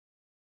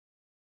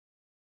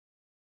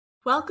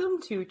Welcome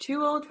to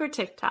Too Old for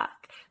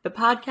TikTok, the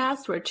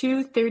podcast where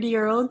two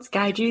 30-year-olds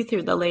guide you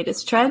through the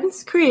latest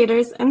trends,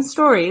 creators, and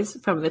stories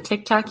from the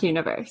TikTok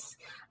universe.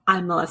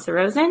 I'm Melissa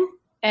Rosen.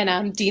 And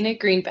I'm Dina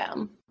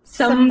Greenbaum.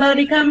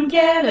 Somebody come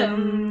get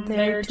 'em,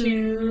 they're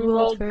too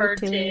old for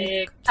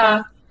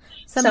TikTok.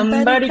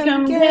 Somebody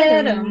come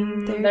get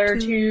 'em, they're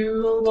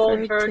too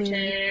old for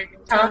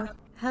TikTok.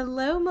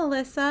 Hello,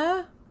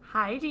 Melissa.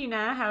 Hi,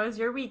 Dina. How is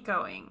your week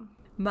going?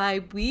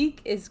 My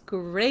week is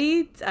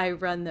great. I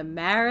run the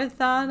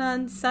marathon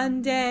on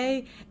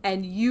Sunday,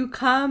 and you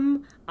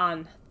come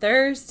on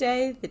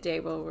Thursday, the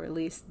day we'll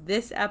release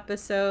this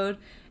episode.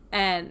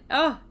 And,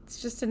 it's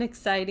just an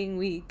exciting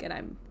week, and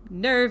I'm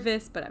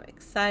nervous, but I'm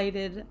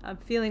excited. I'm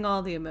feeling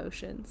all the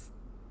emotions.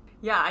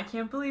 Yeah, I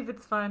can't believe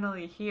it's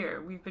finally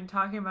here. We've been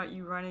talking about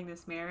you running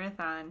this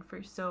marathon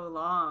for so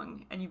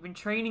long, and you've been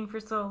training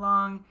for so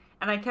long,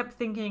 and I kept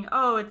thinking,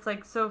 it's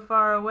like so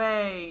far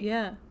away.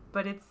 Yeah.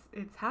 But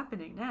it's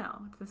happening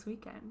now. It's this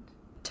weekend.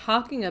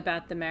 Talking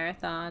about the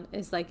marathon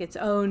is like its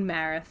own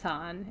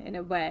marathon in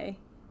a way,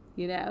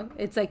 you know?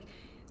 It's like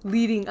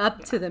leading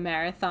up to the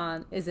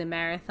marathon is a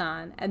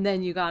marathon, and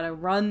then you gotta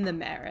run the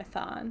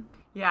marathon.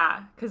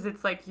 Yeah, because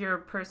it's like your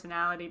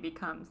personality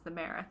becomes the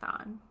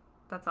marathon.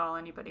 That's all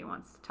anybody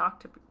wants to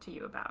talk to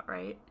you about,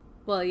 right?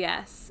 Well,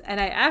 yes. And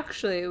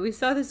we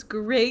saw this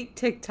great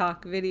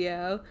TikTok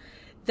video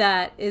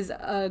that is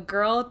a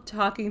girl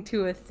talking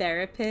to a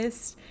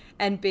therapist,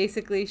 and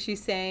basically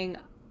she's saying,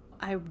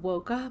 I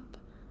woke up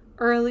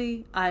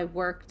early, I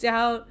worked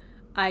out,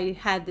 I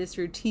had this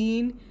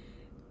routine,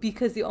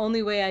 because the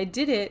only way I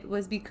did it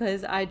was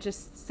because I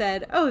just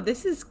said,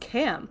 this is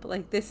camp.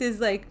 Like, this is,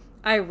 like,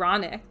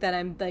 ironic that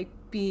I'm, like,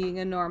 being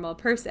a normal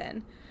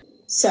person.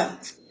 So,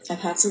 I've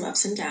had some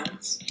ups and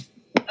downs.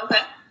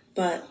 Okay.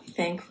 But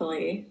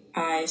thankfully,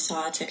 I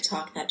saw a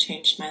TikTok that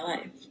changed my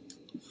life.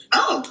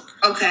 Oh,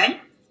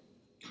 okay.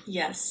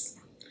 Yes.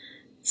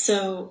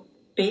 So,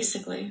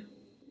 basically,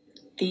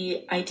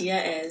 the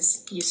idea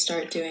is you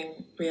start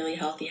doing really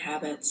healthy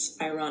habits,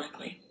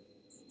 ironically.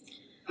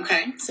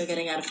 Okay. So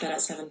getting out of bed at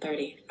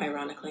 7:30,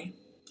 ironically.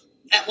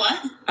 At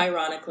what?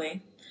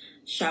 Ironically.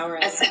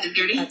 Showering At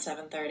 7:30? At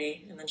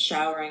 7:30. And then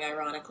showering,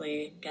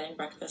 ironically. Getting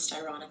breakfast,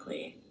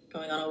 ironically.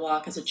 Going on a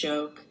walk as a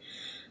joke.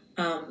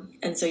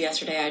 And so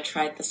yesterday I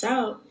tried this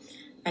out.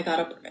 I got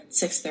up at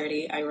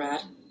 6:30, I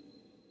read.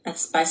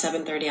 By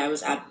 7:30 I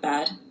was out of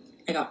bed.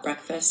 I got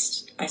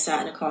breakfast. I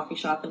sat in a coffee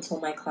shop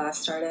until my class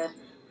started.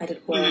 I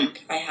did work.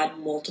 Mm-hmm. I had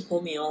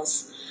multiple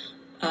meals.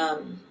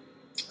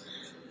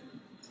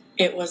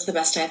 It was the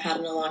best I've had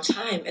in a long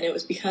time. And it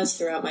was because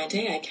throughout my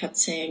day I kept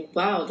saying,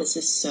 wow, this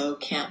is so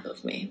camp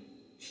of me.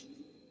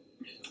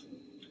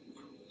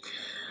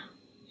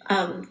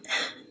 And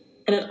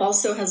it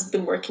also has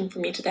been working for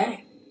me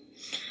today.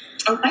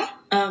 Okay.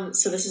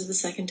 So this is the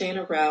second day in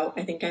a row.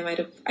 I think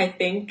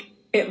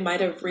it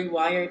might have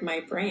rewired my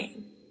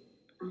brain.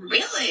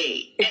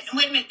 Really? And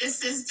wait a minute,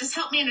 just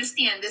help me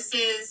understand. This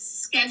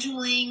is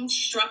scheduling,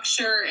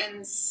 structure,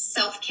 and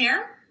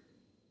self-care?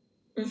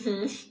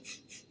 Mm-hmm.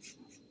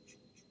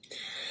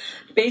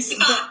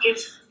 Basically.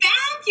 It's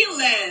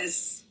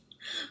fabulous!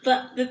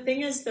 But the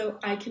thing is, though,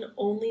 I can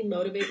only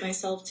motivate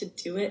myself to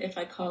do it if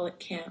I call it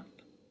camp.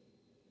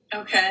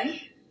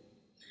 Okay.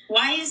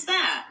 Why is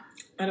that?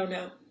 I don't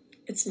know.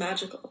 It's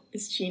magical.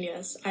 It's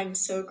genius. I'm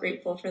so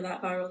grateful for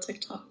that viral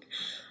TikTok.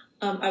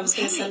 I was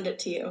going to send it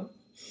to you.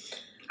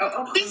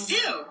 Oh, please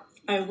do.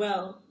 I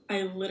will.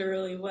 I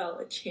literally will.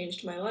 It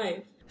changed my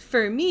life.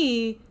 For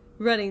me,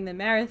 running the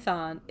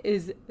marathon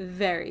is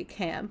very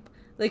camp.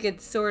 Like,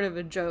 it's sort of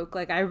a joke.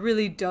 Like, I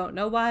really don't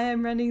know why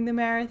I'm running the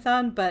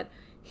marathon, but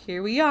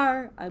here we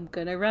are. I'm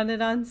going to run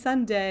it on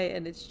Sunday,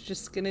 and it's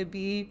just going to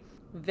be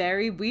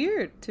very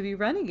weird to be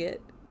running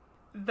it.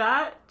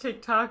 That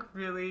TikTok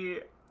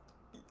really,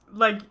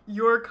 like,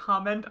 your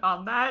comment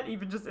on that,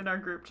 even just in our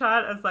group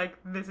chat, as, like,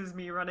 this is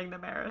me running the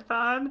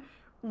marathon,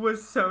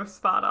 was so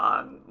spot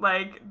on.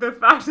 Like, the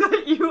fact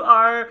that you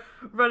are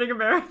running a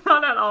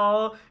marathon at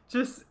all,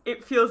 just,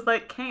 it feels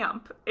like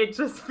camp. It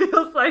just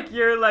feels like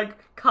you're, like,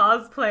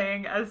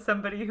 cosplaying as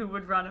somebody who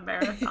would run a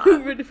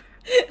marathon.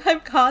 I'm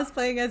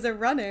cosplaying as a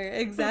runner,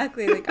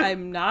 exactly. Like,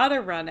 I'm not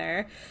a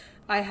runner.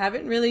 I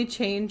haven't really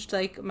changed,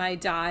 like, my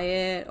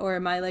diet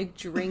or my, like,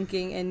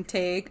 drinking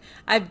intake.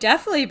 I've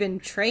definitely been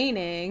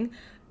training,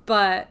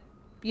 but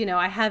you know,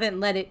 I haven't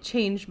let it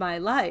change my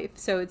life.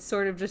 So it's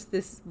sort of just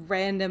this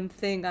random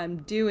thing I'm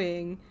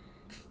doing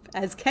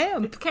as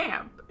camp. It's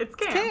camp. It's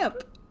camp. It's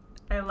camp.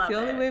 I love it. It's the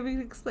only way we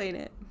can explain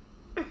it.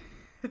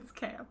 It's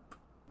camp.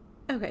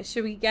 Okay,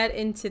 should we get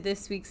into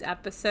this week's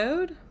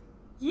episode?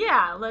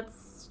 Yeah, let's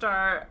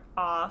start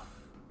off.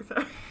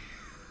 Sorry.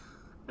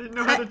 I didn't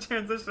know how to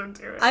transition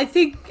to it. I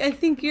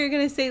think you're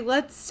going to say,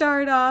 let's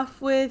start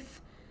off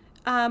with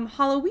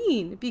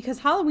Halloween, because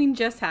Halloween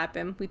just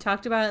happened. We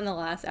talked about it in the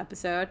last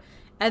episode.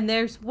 And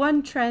there's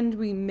one trend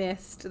we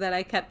missed that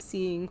I kept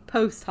seeing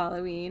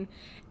post-Halloween,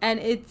 and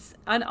it's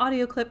an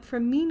audio clip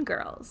from Mean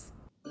Girls.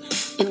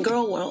 In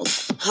girl world,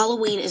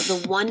 Halloween is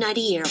the one night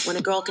a year when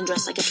a girl can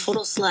dress like a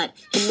total slut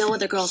and no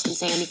other girls can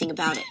say anything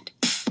about it.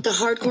 The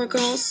hardcore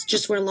girls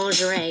just wear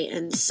lingerie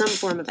and some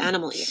form of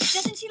animal ears.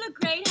 Doesn't she look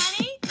great,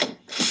 honey?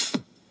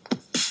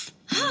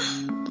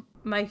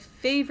 My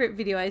favorite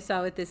video I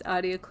saw with this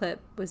audio clip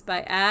was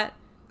by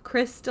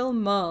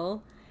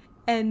 @Crystal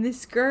and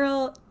this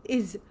girl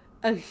is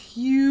a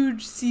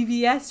huge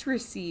CVS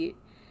receipt.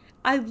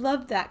 I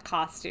love that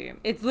costume.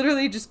 It's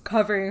literally just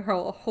covering her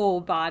whole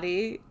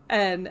body,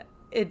 and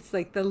it's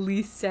like the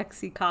least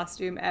sexy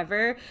costume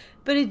ever,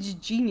 but it's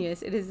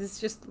genius. It is this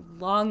just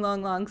long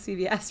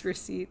CVS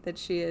receipt that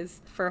she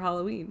is for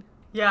Halloween.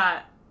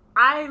 Yeah,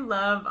 I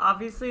love,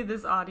 obviously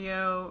this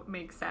audio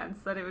makes sense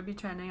that it would be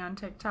trending on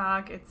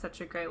TikTok. It's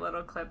such a great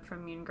little clip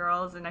from Mean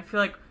Girls, and I feel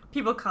like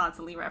people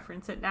constantly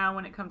reference it now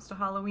when it comes to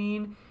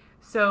Halloween.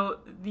 So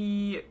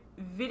the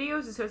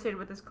videos associated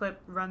with this clip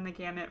run the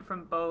gamut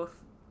from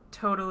both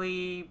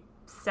totally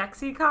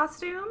sexy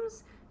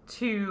costumes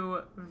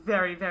to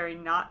very, very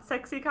not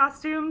sexy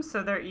costumes.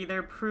 So they're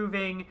either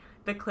proving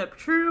the clip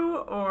true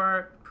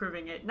or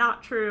proving it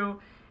not true.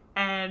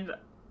 And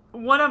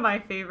one of my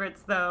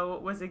favorites, though,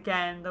 was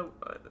again the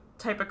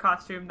type of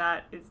costume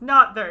that is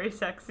not very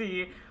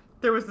sexy.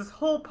 There was this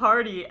whole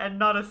party and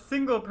not a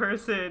single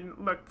person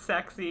looked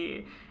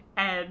sexy.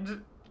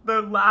 And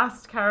the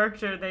last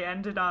character they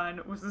ended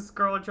on was this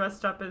girl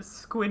dressed up as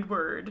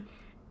Squidward.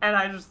 And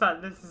I just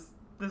thought this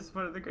is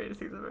one of the greatest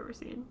things I've ever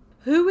seen.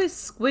 Who is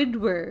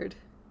Squidward?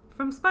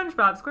 From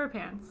SpongeBob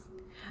SquarePants.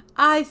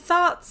 I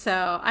thought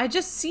so. I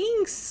just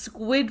seeing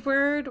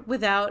Squidward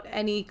without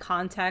any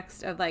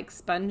context of like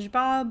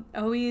SpongeBob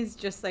always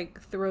just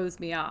like throws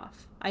me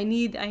off. I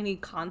need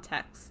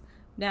context.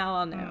 Now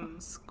I'll know.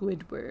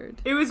 Squidward.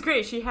 It was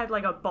great. She had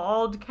like a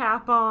bald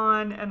cap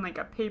on and like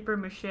a paper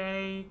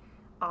mache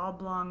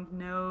oblong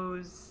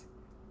nose.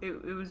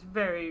 It was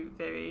very,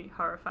 very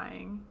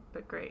horrifying,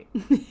 but great.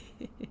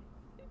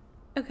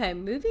 Okay,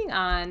 moving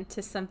on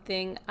to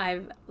something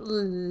I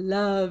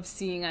love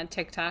seeing on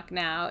TikTok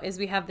now is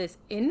we have this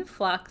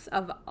influx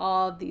of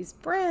all of these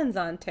brands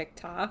on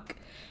TikTok.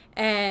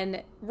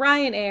 And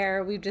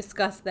Ryanair, we've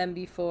discussed them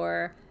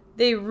before.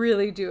 They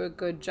really do a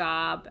good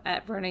job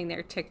at running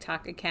their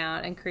TikTok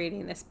account and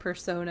creating this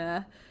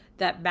persona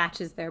that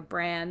matches their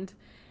brand.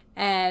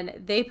 And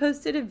they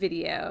posted a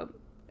video.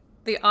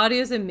 The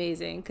audio is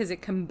amazing because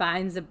it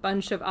combines a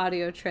bunch of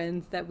audio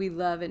trends that we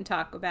love and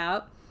talk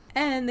about.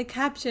 And the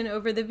caption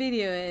over the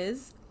video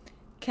is,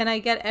 "Can I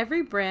get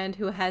every brand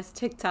who has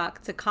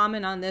TikTok to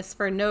comment on this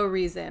for no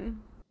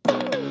reason?"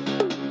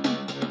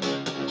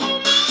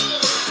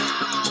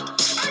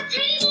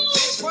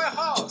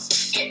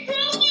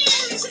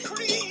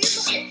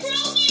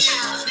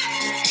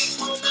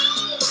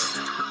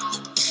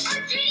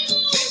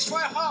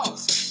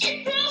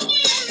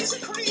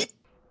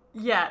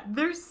 Yeah,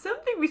 there's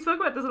something, we spoke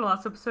about this in the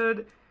last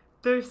episode,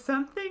 there's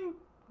something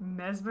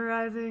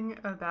mesmerizing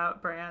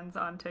about brands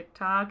on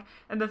TikTok,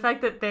 and the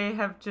fact that they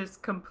have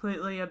just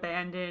completely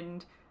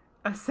abandoned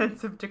a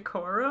sense of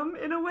decorum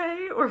in a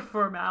way, or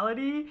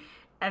formality,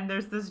 and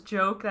there's this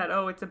joke that,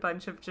 oh, it's a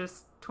bunch of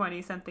just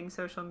 20-something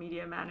social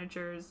media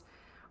managers,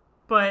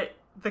 but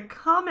the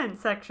comment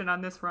section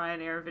on this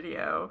Ryanair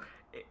video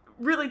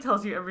really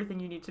tells you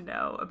everything you need to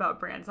know about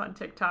brands on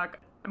TikTok.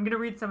 I'm gonna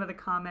read some of the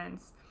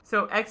comments.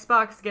 So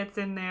Xbox gets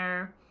in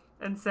there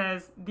and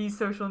says, "These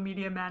social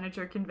media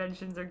manager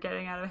conventions are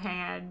getting out of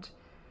hand."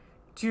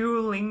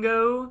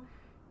 Duolingo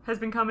has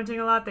been commenting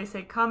a lot. They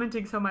say,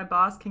 "Commenting so my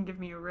boss can give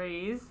me a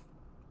raise."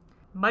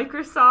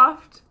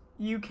 Microsoft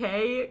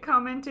UK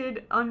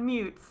commented,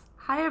 "Unmutes.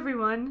 Hi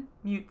everyone."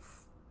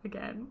 Mutes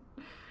again.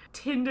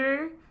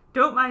 Tinder,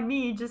 "Don't mind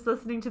me, just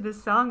listening to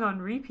this song on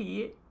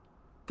repeat."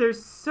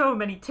 There's so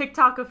many.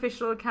 TikTok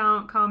official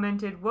account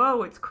commented,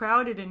 "Whoa, it's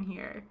crowded in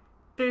here."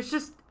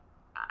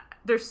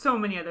 There's so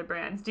many other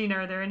brands. Dina,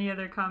 are there any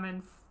other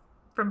comments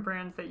from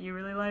brands that you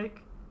really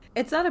like?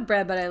 It's not a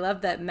brand, but I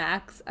love that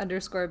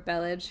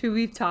Max_Belledge, who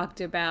we've talked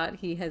about,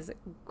 he has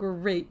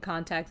great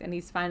contact and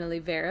he's finally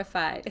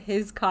verified.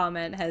 His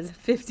comment has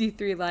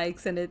 53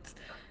 likes and it's,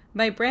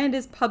 "My brand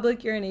is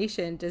public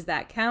urination. Does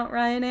that count,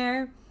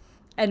 Ryanair?"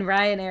 And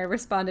Ryanair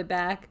responded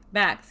back,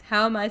 "Max,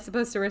 how am I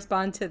supposed to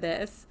respond to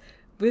this?"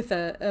 With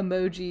a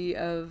emoji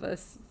of a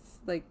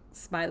like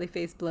smiley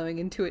face blowing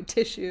into a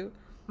tissue.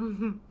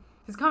 Mm-hmm.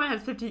 His comment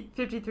has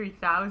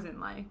 53,000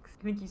 likes.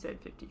 I think you said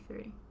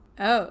 53.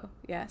 Oh,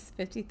 yes,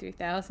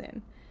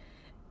 53,000.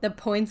 The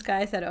points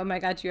guy said, "Oh my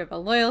god, do you have a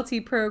loyalty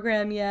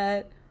program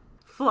yet?"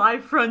 Fly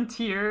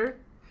Frontier.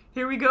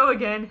 Here we go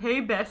again.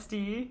 Hey,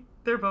 bestie.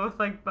 They're both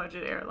like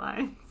budget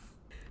airlines.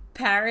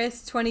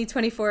 Paris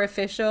 2024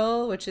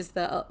 official, which is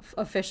the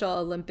official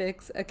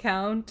Olympics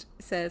account,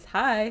 says,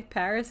 "Hi,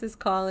 Paris is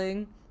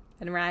calling."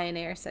 And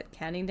Ryanair said,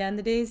 "Counting down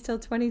the days till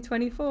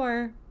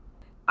 2024.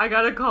 I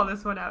gotta call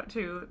this one out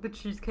too. The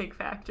Cheesecake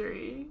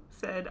Factory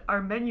said,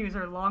 "Our menus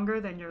are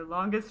longer than your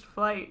longest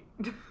flight."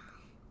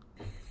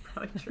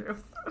 Probably true.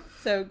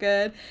 So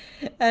good.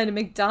 And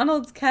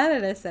McDonald's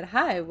Canada said,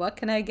 "Hi, what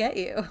can I get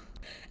you?"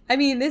 I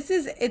mean,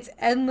 it's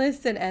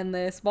endless and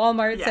endless.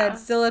 Walmart said,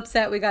 "Still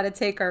upset we got to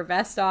take our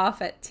vest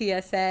off at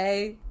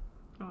TSA."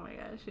 Oh my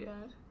gosh, yeah.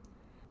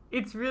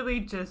 It's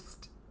really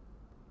just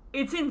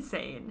It's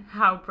insane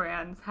how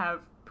brands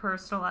have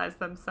personalized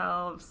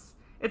themselves.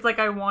 It's like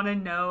I want to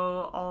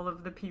know all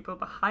of the people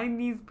behind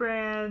these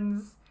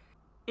brands.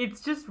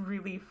 It's just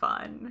really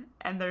fun,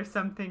 and there's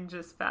something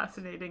just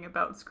fascinating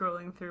about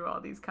scrolling through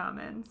all these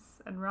comments,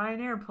 and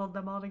Ryanair pulled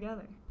them all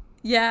together.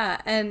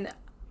 Yeah, and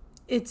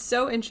it's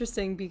so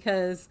interesting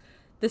because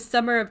the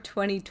summer of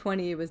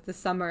 2020 was the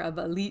summer of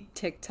elite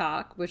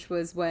TikTok, which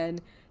was when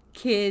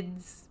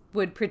kids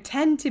would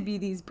pretend to be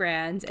these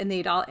brands and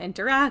they'd all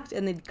interact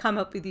and they'd come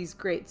up with these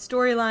great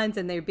storylines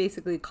and they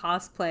basically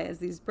cosplay as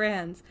these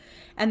brands.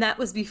 And that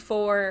was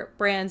before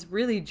brands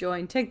really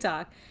joined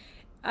TikTok.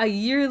 A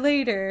year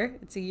later,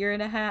 it's a year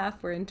and a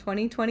half, we're in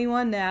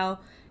 2021 now,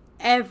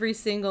 every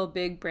single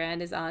big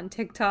brand is on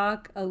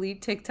TikTok.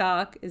 Elite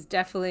TikTok is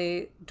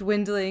definitely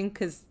dwindling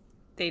because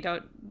they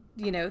don't,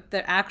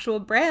 the actual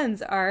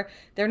brands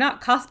they're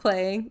not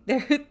cosplaying,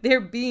 they're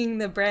being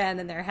the brand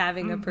and they're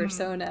having a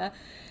persona.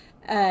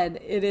 And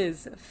it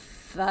is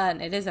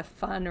fun. It is a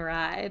fun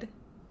ride.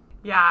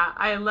 Yeah,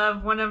 I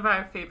love one of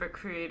our favorite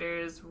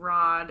creators,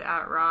 Rod,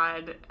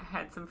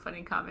 had some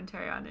funny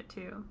commentary on it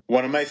too.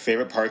 One of my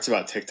favorite parts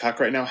about TikTok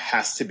right now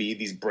has to be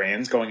these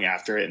brands going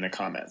after it in the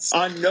comments.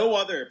 On no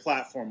other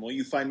platform will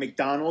you find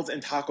McDonald's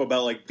and Taco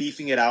Bell like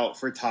beefing it out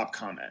for top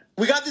comment.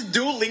 We got this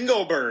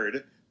Duolingo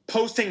bird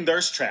posting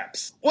thirst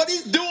traps. What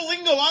is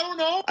Duolingo? I don't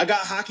know. I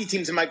got hockey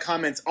teams in my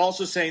comments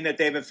also saying that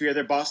they have a fear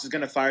their boss is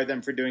going to fire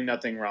them for doing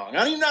nothing wrong. I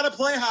don't even know how to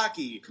play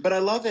hockey, but I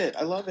love it.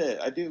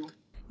 I do.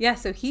 Yeah,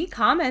 so he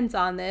comments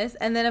on this,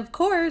 and then of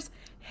course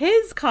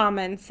his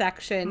comment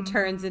section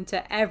turns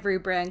into every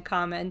brand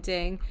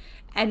commenting.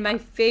 And my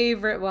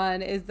favorite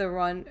one is the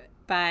one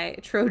by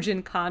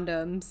Trojan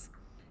Condoms.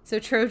 So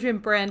Trojan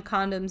brand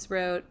condoms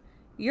wrote,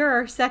 "You're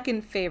our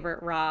second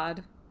favorite,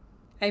 Rod."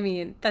 I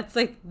mean, that's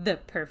like the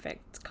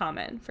perfect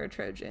comment for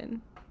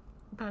Trojan.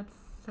 That's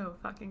so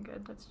fucking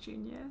good. That's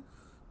genius.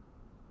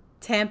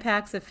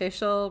 Tampax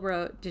Official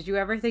wrote, "Did you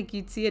ever think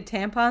you'd see a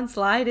tampon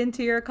slide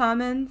into your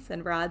comments?"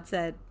 And Rod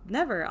said,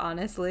 "Never,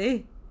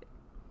 honestly."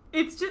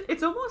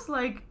 It's almost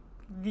like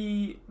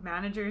the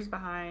managers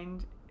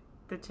behind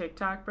the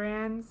TikTok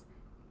brands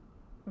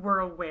were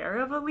aware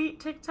of Elite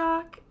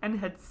TikTok and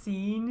had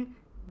seen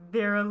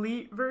their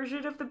Elite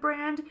version of the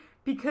brand,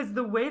 because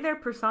the way they're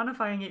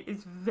personifying it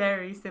is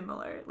very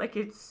similar. Like,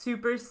 it's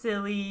super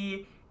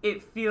silly.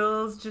 It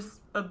feels just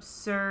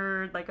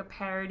absurd, like a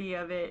parody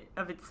of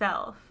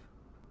itself.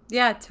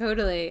 Yeah,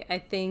 totally. I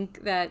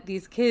think that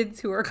these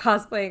kids who are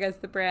cosplaying as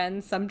the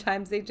brand,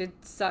 sometimes they did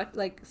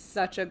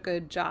such a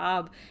good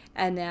job.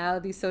 And now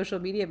these social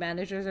media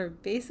managers are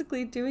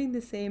basically doing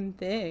the same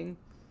thing.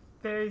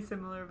 Very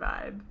similar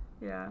vibe.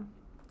 Yeah.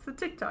 It's a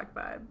TikTok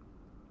vibe.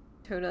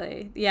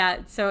 Totally.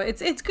 Yeah. So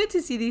it's good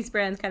to see these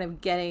brands kind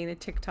of getting the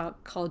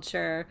TikTok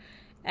culture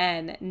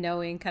and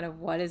knowing kind of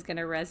what is going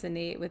to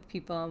resonate with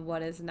people and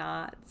what is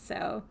not.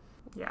 So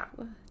yeah,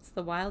 it's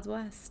the Wild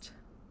West.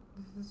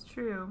 This is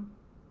true.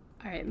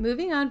 All right,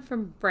 moving on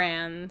from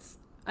brands,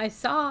 I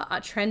saw a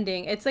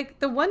trending. It's like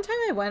the one time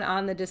I went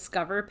on the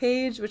Discover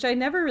page, which I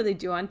never really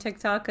do on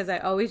TikTok because I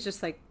always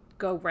just like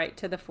go right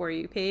to the For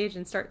You page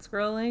and start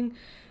scrolling.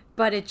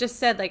 But it just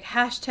said like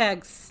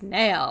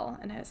 #snail.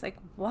 And I was like,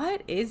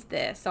 what is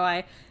this? So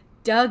I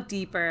dug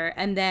deeper.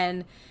 And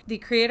then the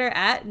creator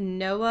at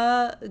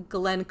Noah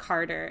Glenn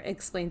Carter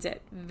explains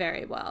it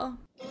very well.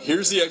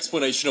 Here's the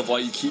explanation of why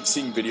you keep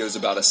seeing videos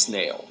about a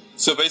snail.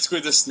 So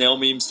basically the snail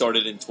meme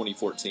started in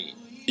 2014.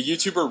 The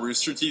YouTuber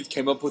Rooster Teeth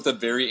came up with a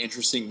very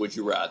interesting would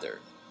you rather.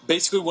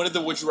 Basically, one of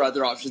the would you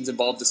rather options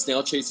involved a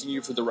snail chasing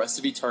you for the rest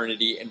of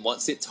eternity, and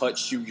once it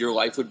touched you, your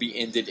life would be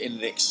ended in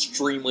an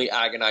extremely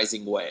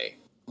agonizing way.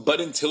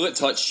 But until it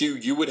touched you,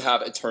 you would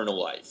have eternal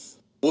life.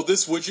 Well,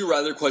 this would you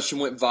rather question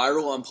went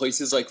viral on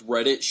places like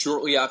Reddit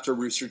shortly after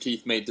Rooster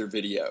Teeth made their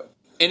video.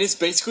 And it's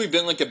basically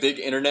been like a big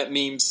internet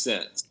meme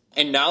since.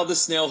 And now the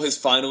snail has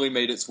finally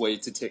made its way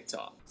to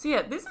TikTok. So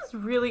yeah, this is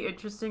really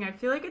interesting. I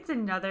feel like it's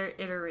another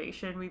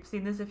iteration, we've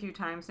seen this a few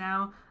times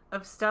now,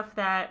 of stuff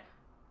that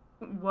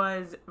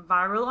was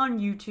viral on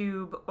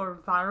YouTube or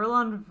viral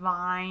on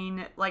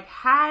Vine, like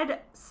had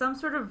some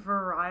sort of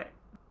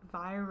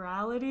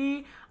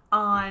virality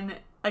on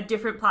a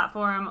different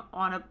platform,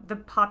 on the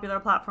popular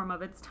platform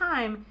of its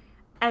time,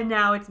 and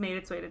now it's made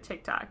its way to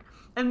TikTok.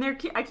 And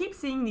I keep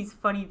seeing these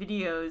funny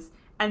videos,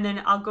 and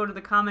then I'll go to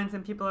the comments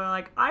and people are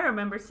like, I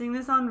remember seeing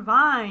this on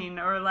Vine,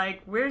 or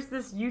like, where's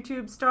this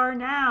YouTube star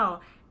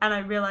now? And I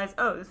realize,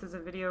 oh, this is a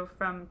video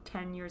from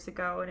 10 years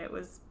ago and it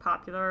was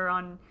popular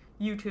on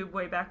YouTube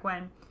way back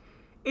when.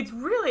 It's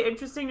really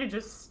interesting to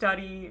just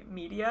study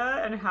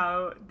media and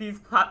how these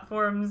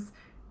platforms,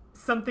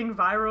 something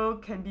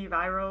viral can be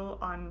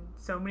viral on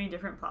so many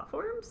different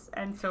platforms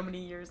and so many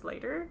years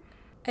later.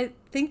 I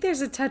think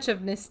there's a touch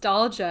of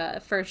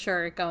nostalgia for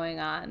sure going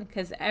on,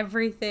 because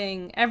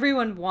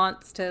everyone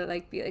wants to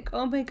like be like,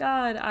 oh my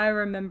God, I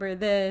remember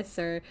this,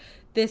 or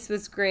this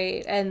was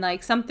great. And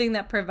like something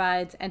that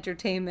provides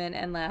entertainment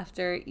and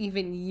laughter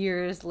even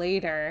years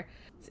later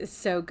is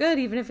so good,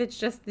 even if it's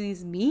just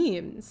these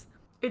memes.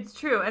 It's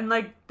true. And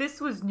like, this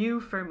was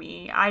new for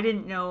me. I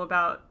didn't know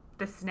about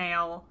the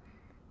snail.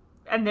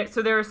 And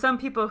so there are some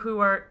people who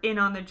are in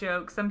on the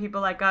joke, some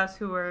people like us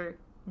who are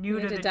new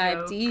to the dive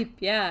joke. deep.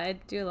 Yeah, I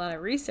do a lot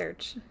of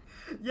research.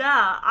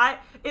 Yeah,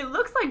 it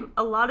looks like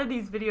a lot of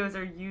these videos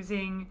are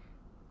using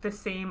the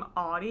same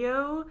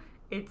audio.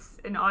 It's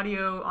an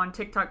audio on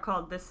TikTok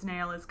called "The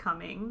Snail Is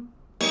Coming."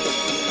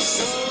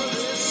 So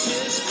this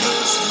is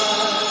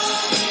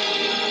Christmas.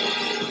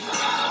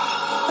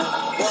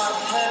 What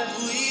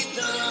have we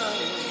done?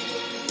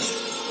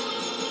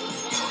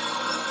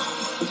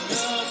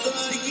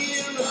 Another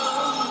year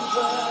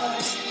over,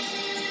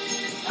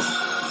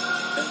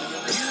 and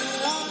the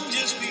new one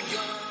just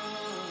begun.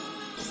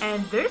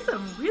 And there's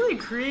some really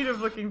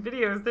creative looking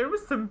videos. There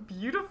was some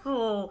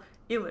beautiful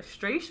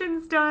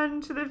illustrations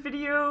done to the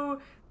video.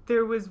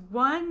 There was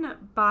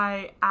one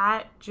by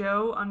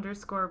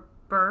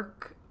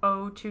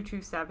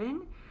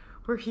 @Joe_Burke0227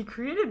 where he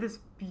created this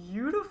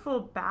beautiful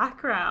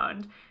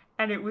background,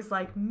 and it was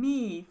like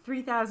me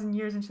 3,000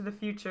 years into the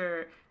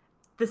future.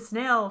 The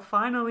snail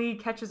finally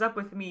catches up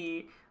with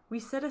me. We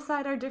set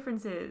aside our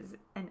differences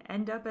and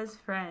end up as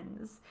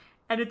friends.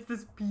 And it's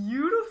this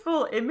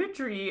beautiful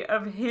imagery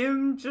of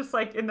him just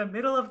like in the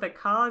middle of the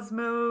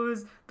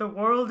cosmos, the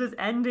world is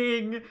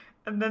ending,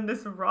 and then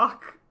this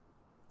rock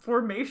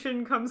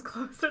formation comes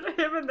closer to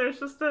him and there's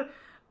just a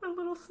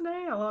little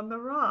snail on the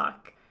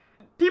rock.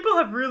 People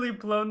have really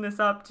blown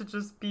this up to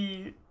just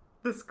be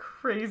this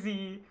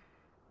crazy,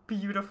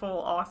 beautiful,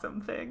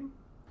 awesome thing.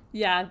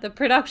 Yeah, the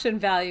production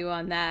value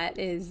on that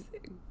is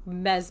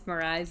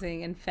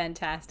mesmerizing and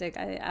fantastic.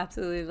 I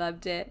absolutely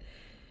loved it.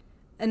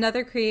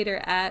 Another creator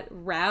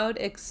 @Roud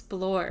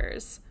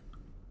Explores.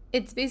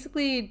 It's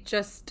basically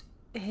just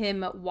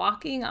him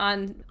walking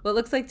on what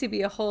looks like to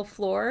be a whole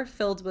floor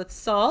filled with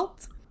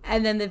salt.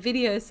 And then the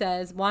video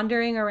says,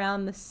 wandering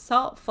around the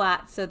salt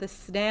flat so the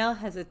snail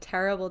has a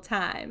terrible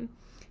time.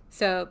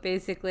 So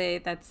basically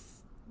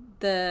that's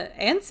the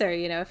answer,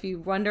 you know, if you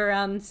wander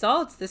around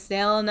salts, the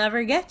snail will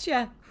never get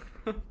you.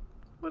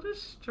 What a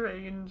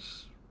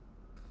strange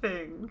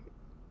thing.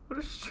 What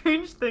a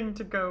strange thing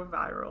to go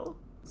viral.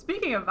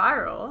 Speaking of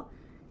viral,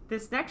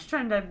 this next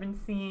trend I've been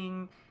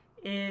seeing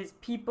is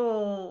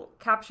people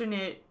caption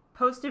it,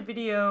 post a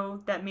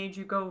video that made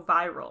you go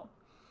viral.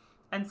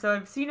 And so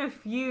I've seen a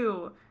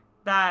few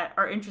that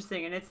are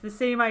interesting, and it's the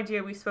same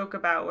idea we spoke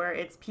about where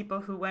it's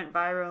people who went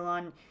viral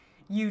on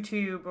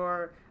YouTube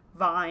or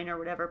Vine or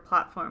whatever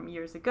platform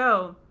years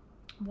ago.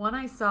 One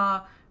I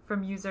saw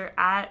from user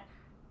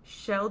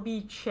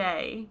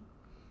 @ShelbyChe,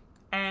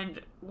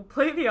 and we'll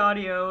play the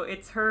audio.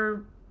 It's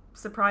her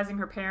surprising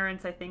her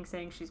parents, I think,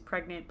 saying she's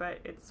pregnant, but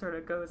it sort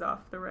of goes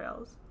off the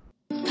rails.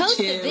 Post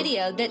a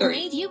video that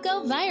made you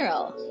go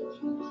viral.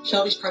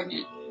 Shelby's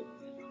pregnant.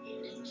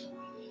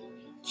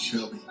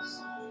 Shelby.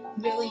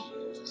 Really?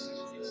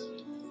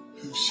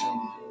 Who's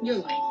Shelby? You're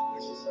lying.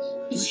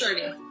 You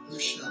started.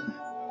 Who's Shelby?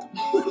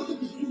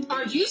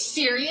 Are you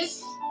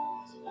serious?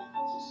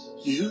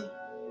 You?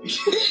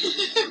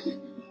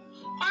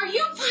 Are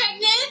you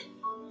pregnant?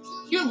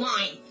 You're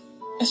lying.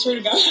 I swear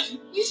to God.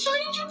 You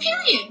started your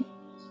period.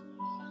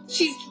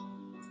 She's...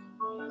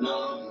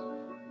 Mom.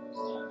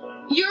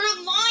 You're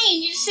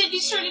lying. You said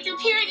you started your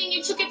period and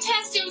you took a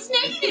test. It was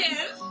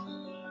negative.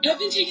 I've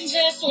been taking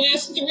tests the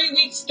last 3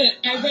 weeks that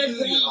I read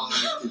wrong.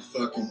 You're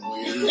fucking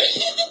weird.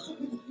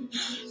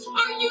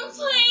 Are you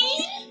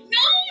playing? No,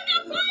 I'm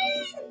not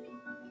playing.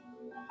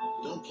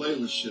 Don't play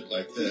with shit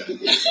like that.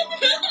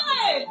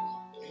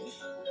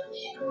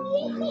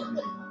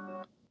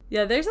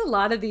 Yeah, there's a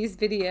lot of these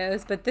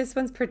videos, but this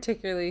one's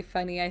particularly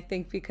funny, I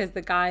think, because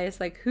the guy is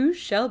like, who's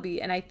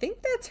Shelby? And I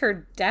think that's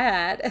her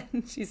dad.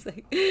 And she's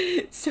like,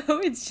 so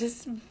it's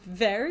just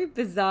very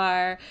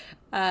bizarre.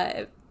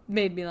 It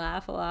made me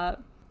laugh a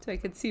lot, so I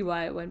could see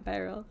why it went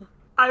viral.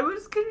 I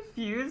was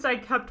confused. I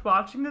kept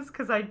watching this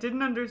because I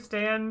didn't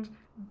understand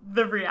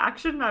the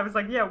reaction. I was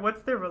like, yeah,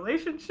 what's their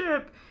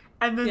relationship?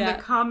 And then the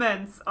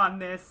comments on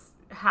this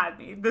had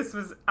me. This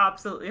was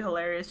absolutely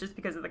hilarious just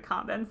because of the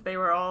comments. They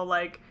were all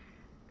like,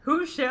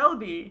 who's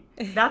Shelby?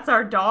 That's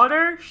our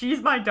daughter?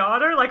 She's my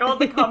daughter? Like, all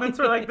the comments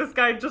were like, this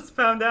guy just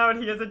found out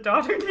he has a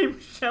daughter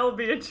named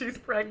Shelby and she's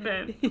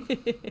pregnant.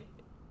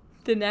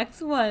 The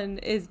next one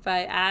is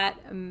by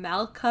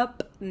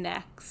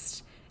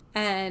 @MalcupNext.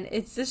 And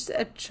it's just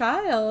a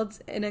child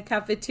in a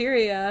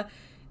cafeteria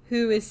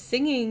who is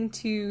singing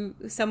to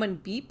someone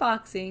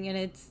beatboxing, and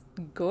it's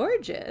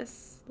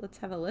gorgeous. Let's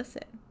have a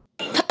listen.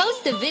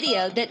 Post a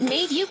video that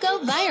made you go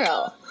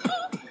viral.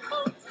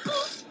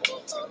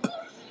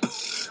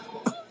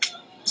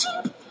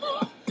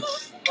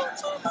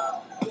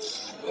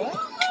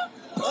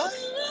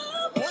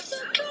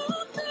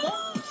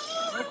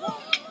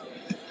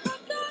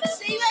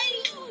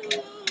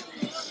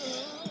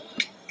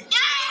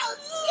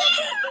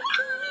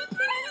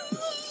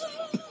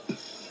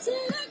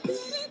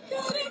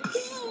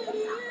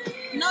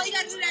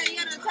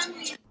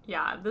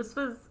 Yeah, this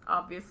was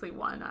obviously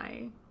one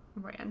I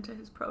ran to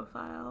his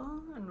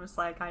profile and was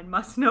like, I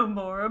must know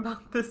more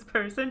about this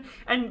person.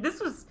 And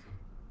this was,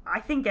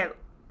 I think,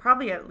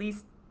 probably at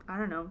least, I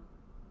don't know,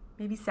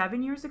 maybe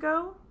 7 years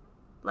ago.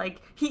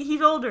 Like,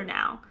 he's older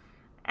now,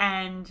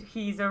 and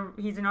he's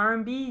an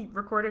R&B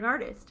recording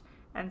artist.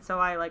 And so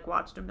I, like,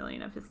 watched a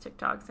million of his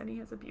TikToks, and he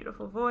has a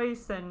beautiful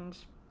voice, and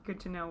good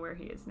to know where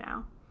he is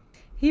now.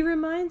 He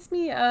reminds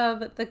me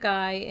of the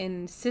guy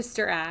in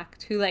Sister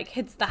Act who, like,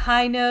 hits the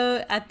high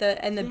note at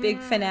the big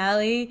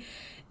finale.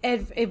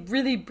 It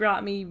really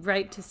brought me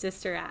right to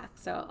Sister Act,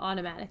 so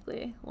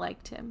automatically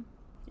liked him.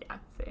 Yeah,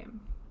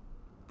 same.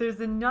 There's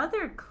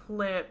another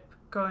clip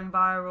going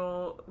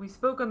viral. We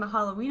spoke on the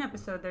Halloween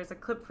episode. There's a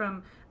clip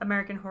from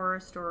American Horror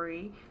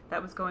Story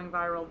that was going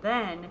viral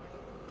then.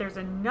 There's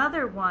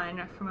another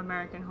one from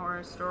American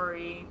Horror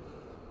Story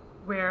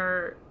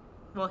where,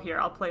 well, here,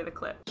 I'll play the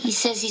clip. He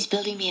says he's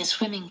building me a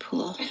swimming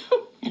pool.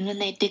 And when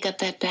they dig up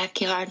that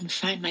backyard and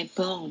find my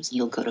bones,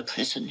 you'll go to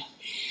prison.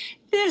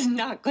 There's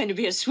not going to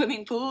be a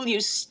swimming pool,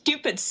 you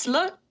stupid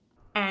slut.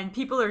 And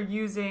people are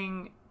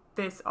using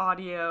this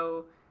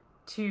audio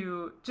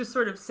to just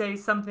sort of say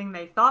something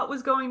they thought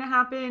was going to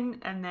happen,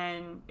 and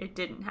then it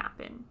didn't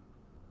happen.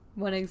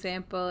 One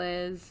example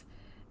is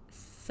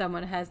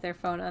someone has their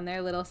phone on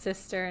their little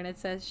sister, and it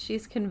says,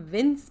 she's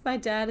convinced my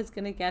dad is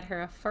going to get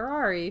her a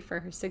Ferrari for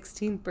her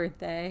 16th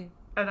birthday.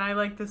 And I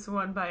like this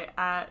one by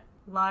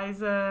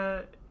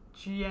 @Liza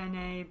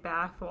GNA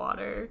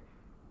Bathwater.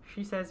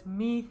 She says,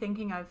 me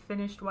thinking I've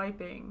finished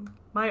wiping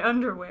my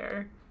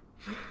underwear.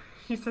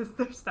 She says,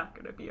 there's not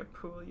going to be a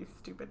pool, you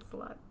stupid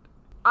slut.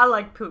 I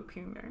like poop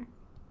humor.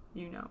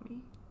 You know me.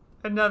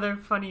 Another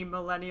funny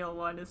millennial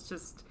one is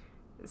just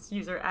this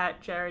user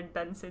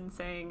 @JaredBenson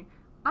saying,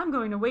 I'm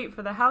going to wait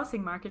for the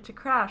housing market to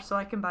crash so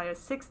I can buy a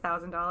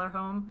 $6,000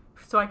 home,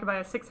 so I can buy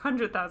a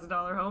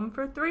 $600,000 home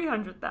for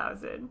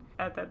 $300,000.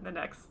 And then the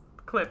next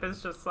clip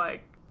is just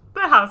like,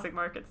 the housing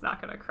market's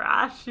not going to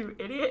crash, you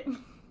idiot.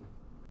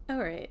 All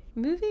right,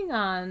 moving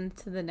on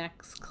to the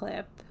next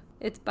clip.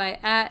 It's by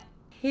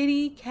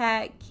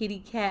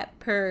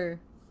 @KittyCatPurr.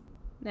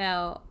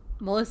 Now,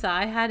 Melissa,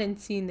 I hadn't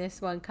seen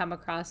this one come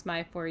across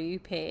my For You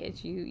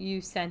page.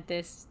 You sent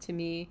this to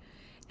me,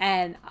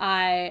 and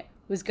I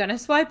was gonna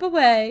swipe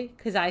away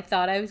because I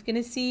thought I was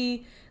gonna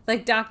see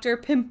like Dr.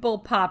 Pimple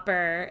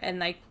Popper and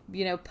like,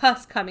 you know,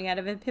 pus coming out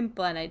of a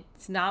pimple, and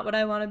it's not what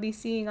I want to be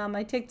seeing on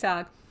my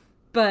TikTok.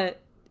 But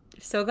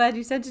so glad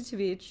you sent it to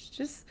me. It's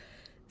just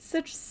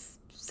such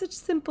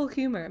simple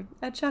humor.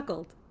 I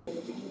chuckled.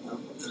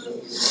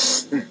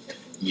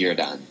 You're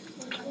done.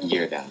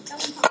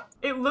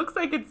 It looks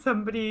like it's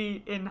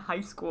somebody in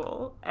high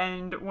school,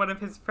 and one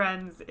of his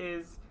friends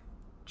is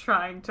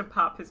trying to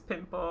pop his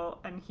pimple,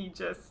 and he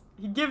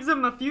gives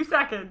him a few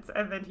seconds,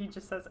 and then he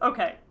just says,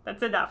 okay,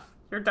 that's enough,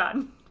 you're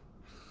done.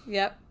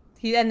 Yep.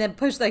 And then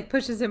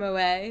pushes him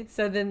away.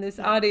 So then this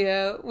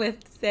audio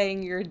with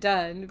saying you're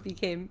done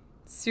became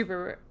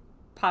super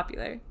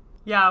popular.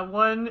 Yeah,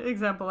 one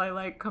example I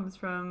like comes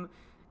from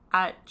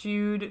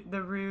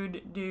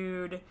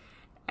 @JudeTheRudeDude,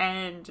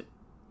 and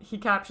he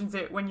captions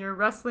it, when you're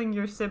wrestling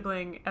your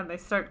sibling and they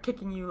start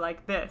kicking you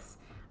like this.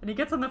 And he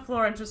gets on the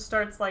floor and just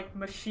starts like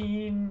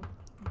machine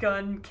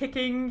gun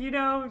kicking, you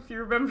know, if you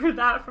remember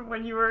that from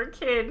when you were a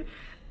kid.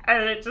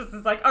 And it just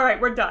is like, all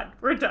right, we're done.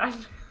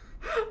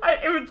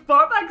 It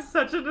brought back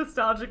such a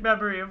nostalgic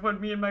memory of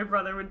when me and my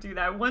brother would do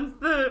that. Once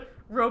the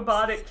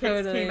robotic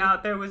kicks came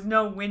out, there was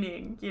no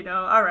winning, you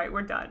know. All right,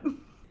 we're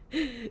done.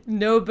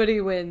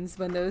 Nobody wins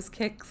when those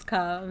kicks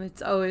come.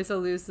 It's always a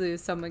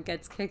lose-lose. Someone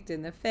gets kicked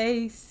in the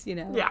face, you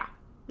know. Yeah.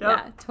 Yep.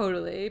 Yeah,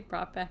 totally.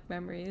 Brought back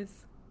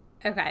memories.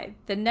 Okay,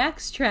 the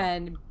next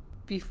trend,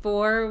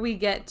 before we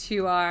get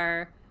to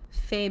our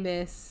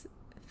famous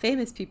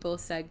people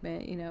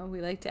segment, you know,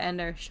 we like to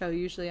end our show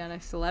usually on a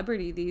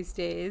celebrity these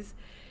days,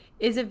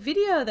 is a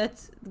video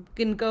that's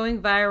been going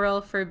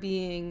viral for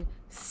being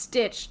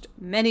stitched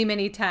many,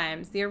 many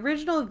times. The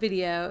original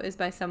video is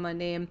by someone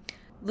named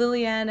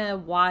Liliana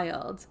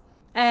Wild,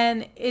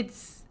 and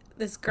it's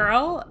this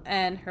girl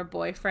and her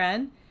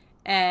boyfriend,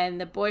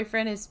 and the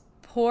boyfriend is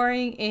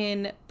pouring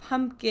in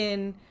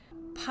pumpkin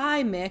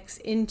pie mix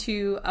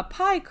into a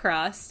pie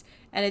crust,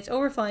 and it's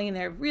overflowing, and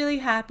they're really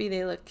happy,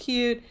 they look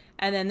cute,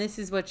 and then this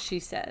is what she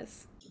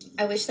says.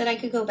 I wish that I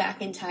could go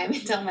back in time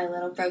and tell my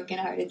little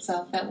broken-hearted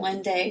self that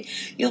one day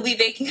you'll be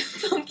baking a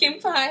pumpkin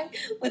pie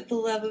with the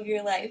love of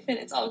your life, and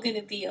it's all going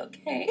to be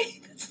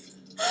okay.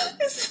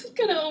 It's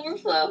going to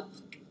overflow.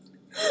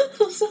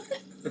 I'm sorry.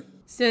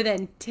 So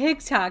then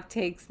TikTok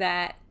takes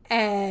that,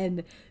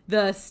 and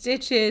the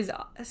stitches,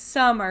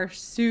 some are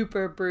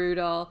super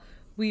brutal.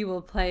 We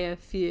will play a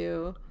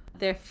few.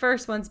 Their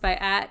first one's by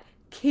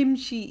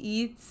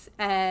 @KimchiEats,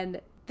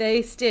 and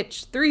they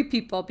stitch 3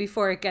 people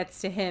before it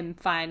gets to him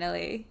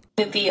finally.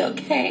 It'll be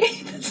okay.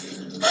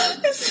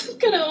 It's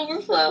gonna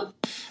overflow.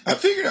 I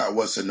figured out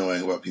what's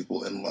annoying about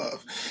people in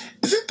love.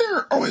 Is that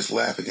they're always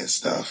laughing at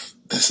stuff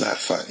that's not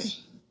funny.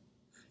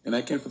 And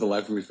I can't for the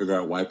life of me figure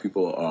out why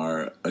people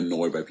are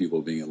annoyed by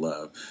people being in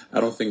love. I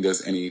don't think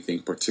there's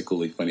anything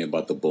particularly funny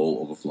about the bowl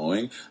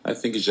overflowing. I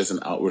think it's just an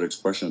outward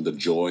expression of the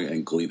joy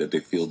and glee that they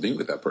feel being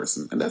with that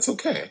person. And that's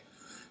okay.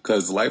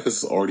 Because life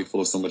is already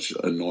full of so much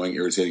annoying,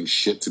 irritating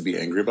shit to be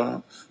angry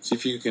about. So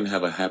if you can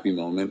have a happy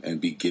moment and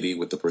be giddy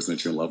with the person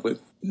that you're in love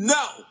with.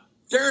 No!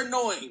 They're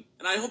annoying,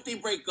 and I hope they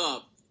break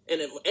up.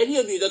 And if any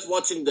of you that's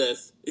watching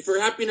this, if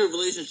you're happy in a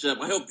relationship,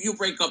 I hope you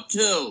break up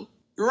too.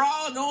 You're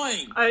all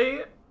annoying.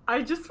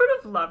 I just sort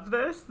of love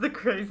this, the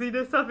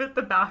craziness of it,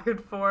 the back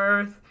and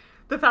forth,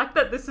 the fact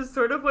that this is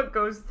sort of what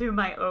goes through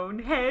my own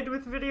head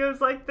with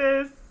videos like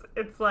this.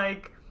 It's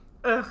like,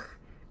 ugh.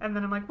 And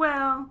then I'm like,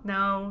 well,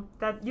 no,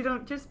 that you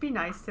don't just be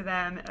nice to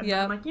them. And then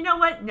I'm like, you know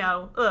what?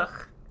 No,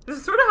 ugh. This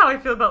is sort of how I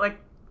feel about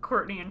like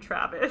Courtney and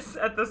Travis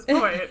at this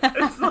point.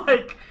 It's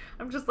like,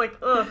 I'm just like,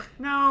 ugh,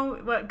 no,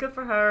 what? Good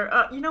for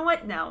her. You know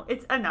what? No,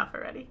 it's enough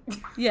already.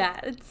 Yeah,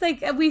 it's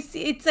like we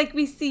see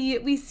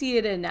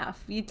it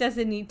enough. It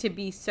doesn't need to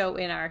be so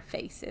in our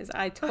faces.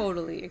 I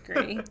totally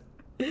agree.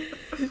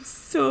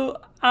 So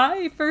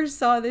I first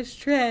saw this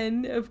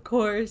trend, of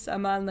course,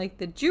 I'm on like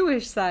the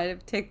Jewish side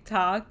of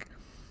TikTok,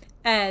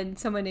 and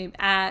someone named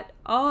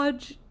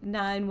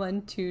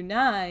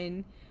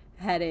 @Oj9129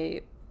 had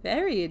a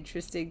very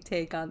interesting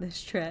take on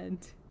this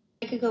trend.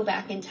 I could go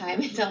back in time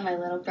and tell my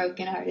little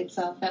broken-hearted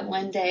self that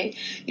one day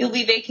you'll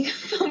be baking a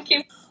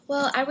pumpkin.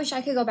 Well, I wish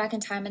I could go back in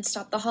time and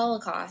stop the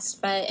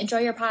Holocaust, but enjoy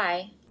your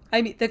pie.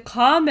 I mean, the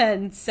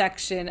comments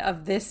section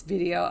of this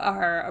video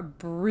are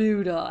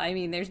brutal. I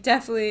mean, there's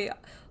definitely a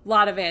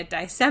lot of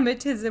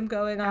anti-Semitism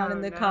going on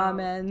in the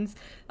comments.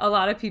 A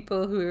lot of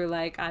people who are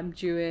like, I'm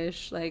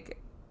Jewish, like,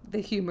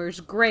 the humor's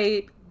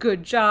great,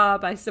 good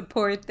job, I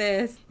support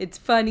this, it's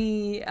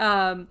funny.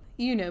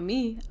 You know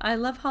me, I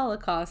love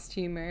Holocaust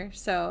humor,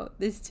 so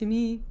this to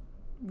me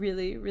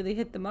really, really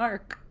hit the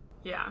mark.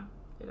 Yeah,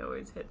 it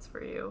always hits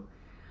for you.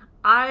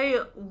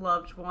 I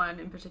loved one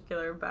in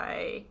particular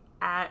by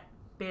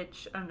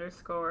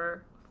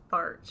 @bitch_fart.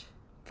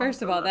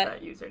 First of all,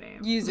 that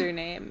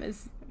username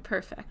is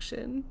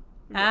perfection.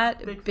 Yeah,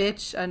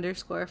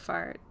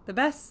 @bitch_fart. The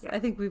best I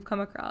think we've come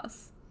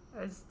across.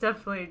 It's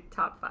definitely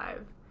top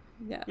 5.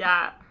 Yeah.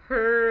 Yeah,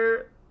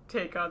 her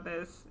take on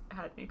this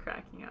had me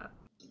cracking up.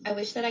 I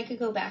wish that I could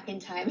go back in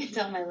time and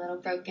tell my little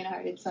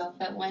broken-hearted self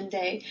that one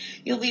day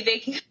you'll be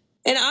baking.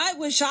 And I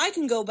wish I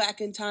can go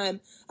back in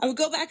time. I would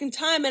go back in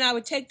time and I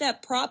would take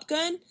that prop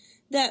gun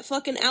that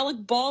fucking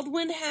Alec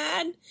Baldwin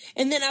had,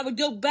 and then I would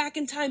go back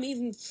in time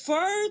even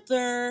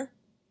further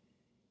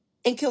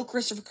and kill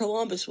Christopher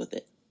Columbus with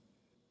it.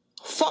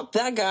 Fuck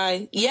that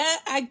guy. Yeah,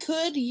 I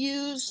could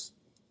use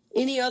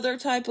any other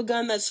type of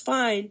gun, that's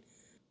fine.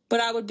 But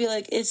I would be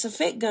like, it's a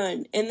fake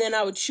gun. And then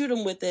I would shoot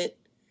him with it.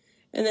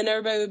 And then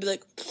everybody would be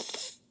like,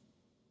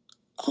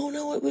 oh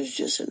no, it was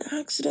just an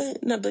accident.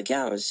 And I'd be like,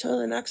 yeah, it was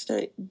totally an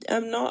accident.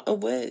 I'm not a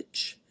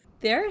witch.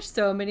 There are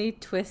so many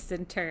twists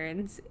and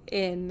turns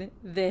in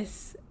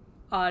this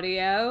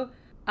audio.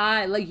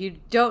 You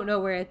don't know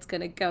where it's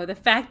gonna go. The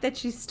fact that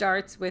she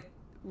starts with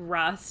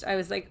Rust, I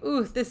was like,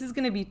 ooh, this is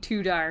gonna be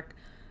too dark.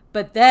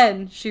 But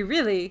then she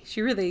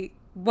really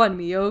won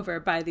me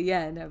over by the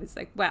end. I was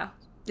like, wow,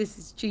 this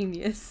is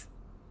genius.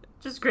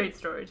 Just great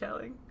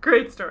storytelling.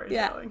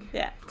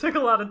 Yeah. Took a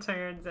lot of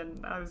turns,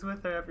 and I was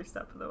with her every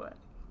step of the way.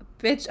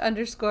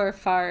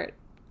 @bitch_fart.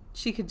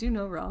 She could do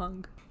no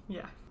wrong.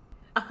 Yeah.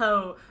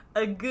 Oh,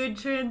 a good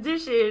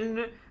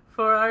transition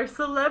for our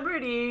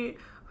celebrity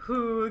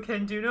who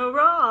can do no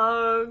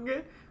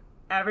wrong.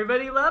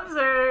 Everybody loves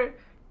her.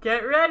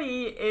 Get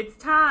ready.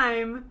 It's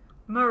time.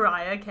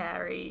 Mariah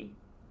Carey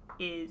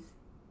is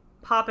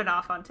popping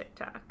off on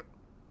TikTok.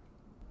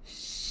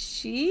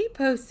 She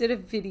posted a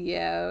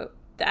video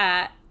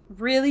that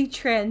really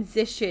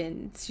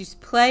transitions. She's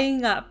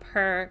playing up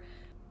her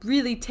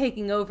really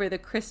taking over the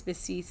Christmas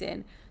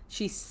season.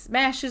 She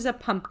smashes a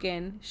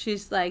pumpkin.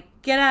 She's like,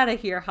 get out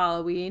of here,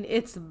 Halloween.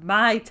 It's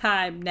my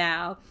time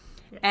now.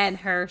 Yes. And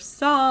her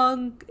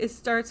song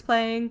starts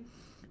playing.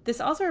 This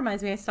also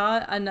reminds me, I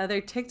saw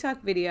another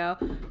TikTok video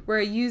where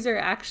a user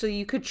actually,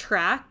 you could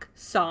track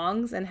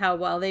songs and how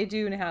well they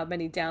do and how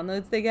many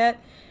downloads they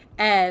get.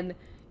 And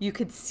you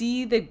could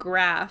see the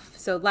graph.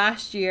 So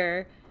last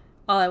year,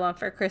 All I Want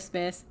for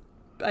Christmas,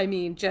 I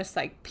mean, just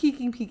like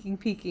peaking,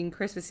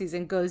 Christmas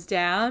season goes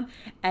down.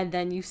 And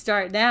then you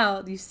start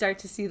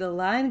to see the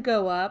line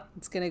go up.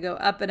 It's going to go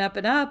up and up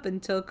and up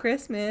until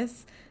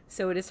Christmas.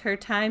 So it is her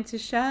time to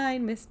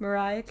shine, Miss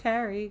Mariah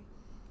Carey.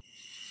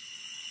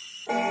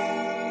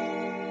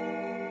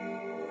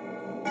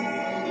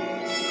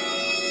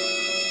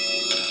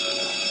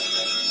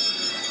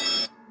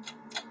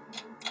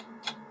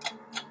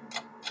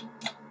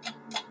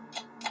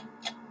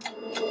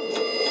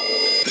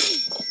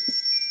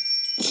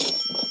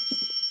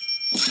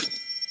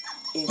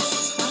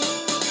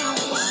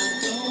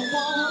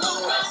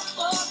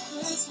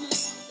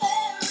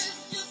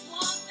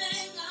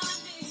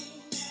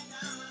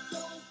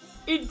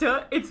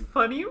 It's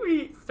funny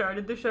we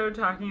started the show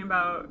talking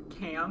about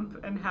camp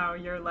and how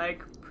you're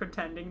like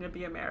pretending to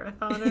be a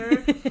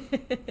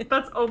marathoner.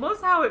 That's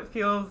almost how it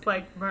feels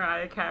like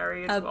Mariah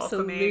Carey is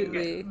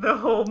welcoming the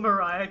whole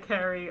Mariah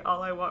Carey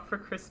All I Want for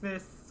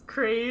Christmas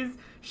craze.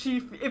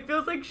 It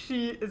feels like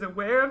she is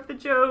aware of the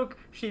joke,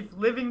 she's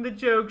living the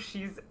joke,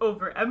 she's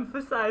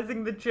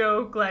overemphasizing the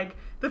joke. Like,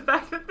 the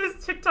fact that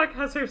this TikTok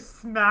has her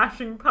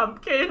smashing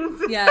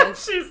pumpkins,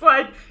 she's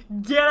like,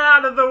 get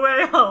out of the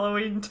way,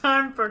 Halloween,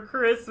 time for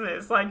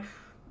Christmas. Like,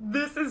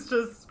 this is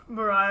just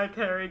Mariah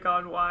Carey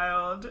gone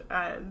wild,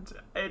 and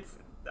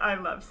I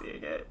love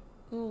seeing it.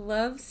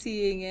 Love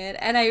seeing it.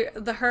 And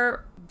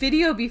her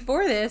video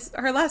before this,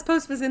 her last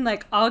post was in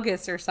like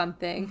August or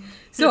something.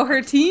 So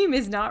her team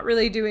is not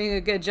really doing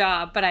a good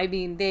job, but I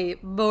mean, they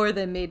more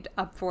than made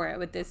up for it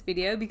with this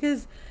video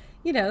because,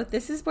 you know,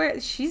 this is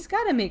where she's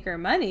got to make her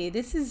money.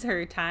 This is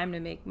her time to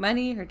make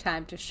money, her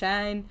time to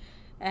shine,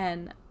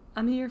 and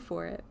I'm here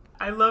for it.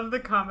 I love the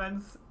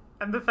comments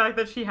and the fact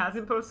that she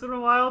hasn't posted in a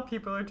while.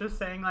 People are just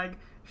saying like,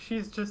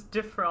 she's just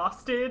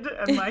defrosted,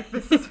 and like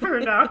this is her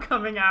now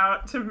coming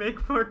out to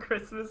make more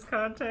Christmas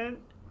content.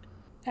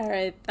 All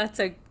right, that's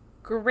a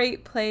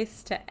great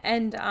place to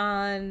end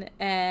on.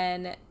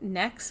 And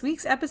next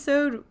week's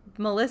episode,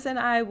 Melissa and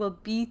I will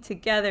be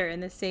together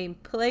in the same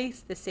place,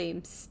 the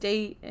same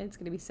state, and it's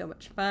going to be so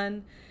much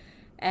fun.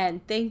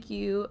 And thank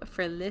you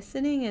for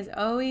listening. As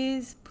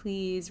always,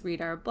 please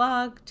read our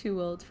blog,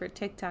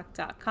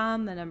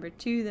 tooOldForTikTok.com, the number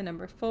 2, the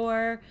number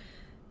 4.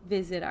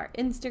 Visit our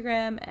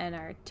Instagram and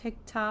our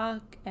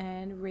TikTok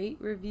and rate,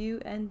 review,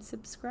 and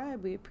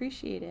subscribe. We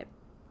appreciate it.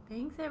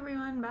 Thanks,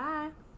 everyone. Bye.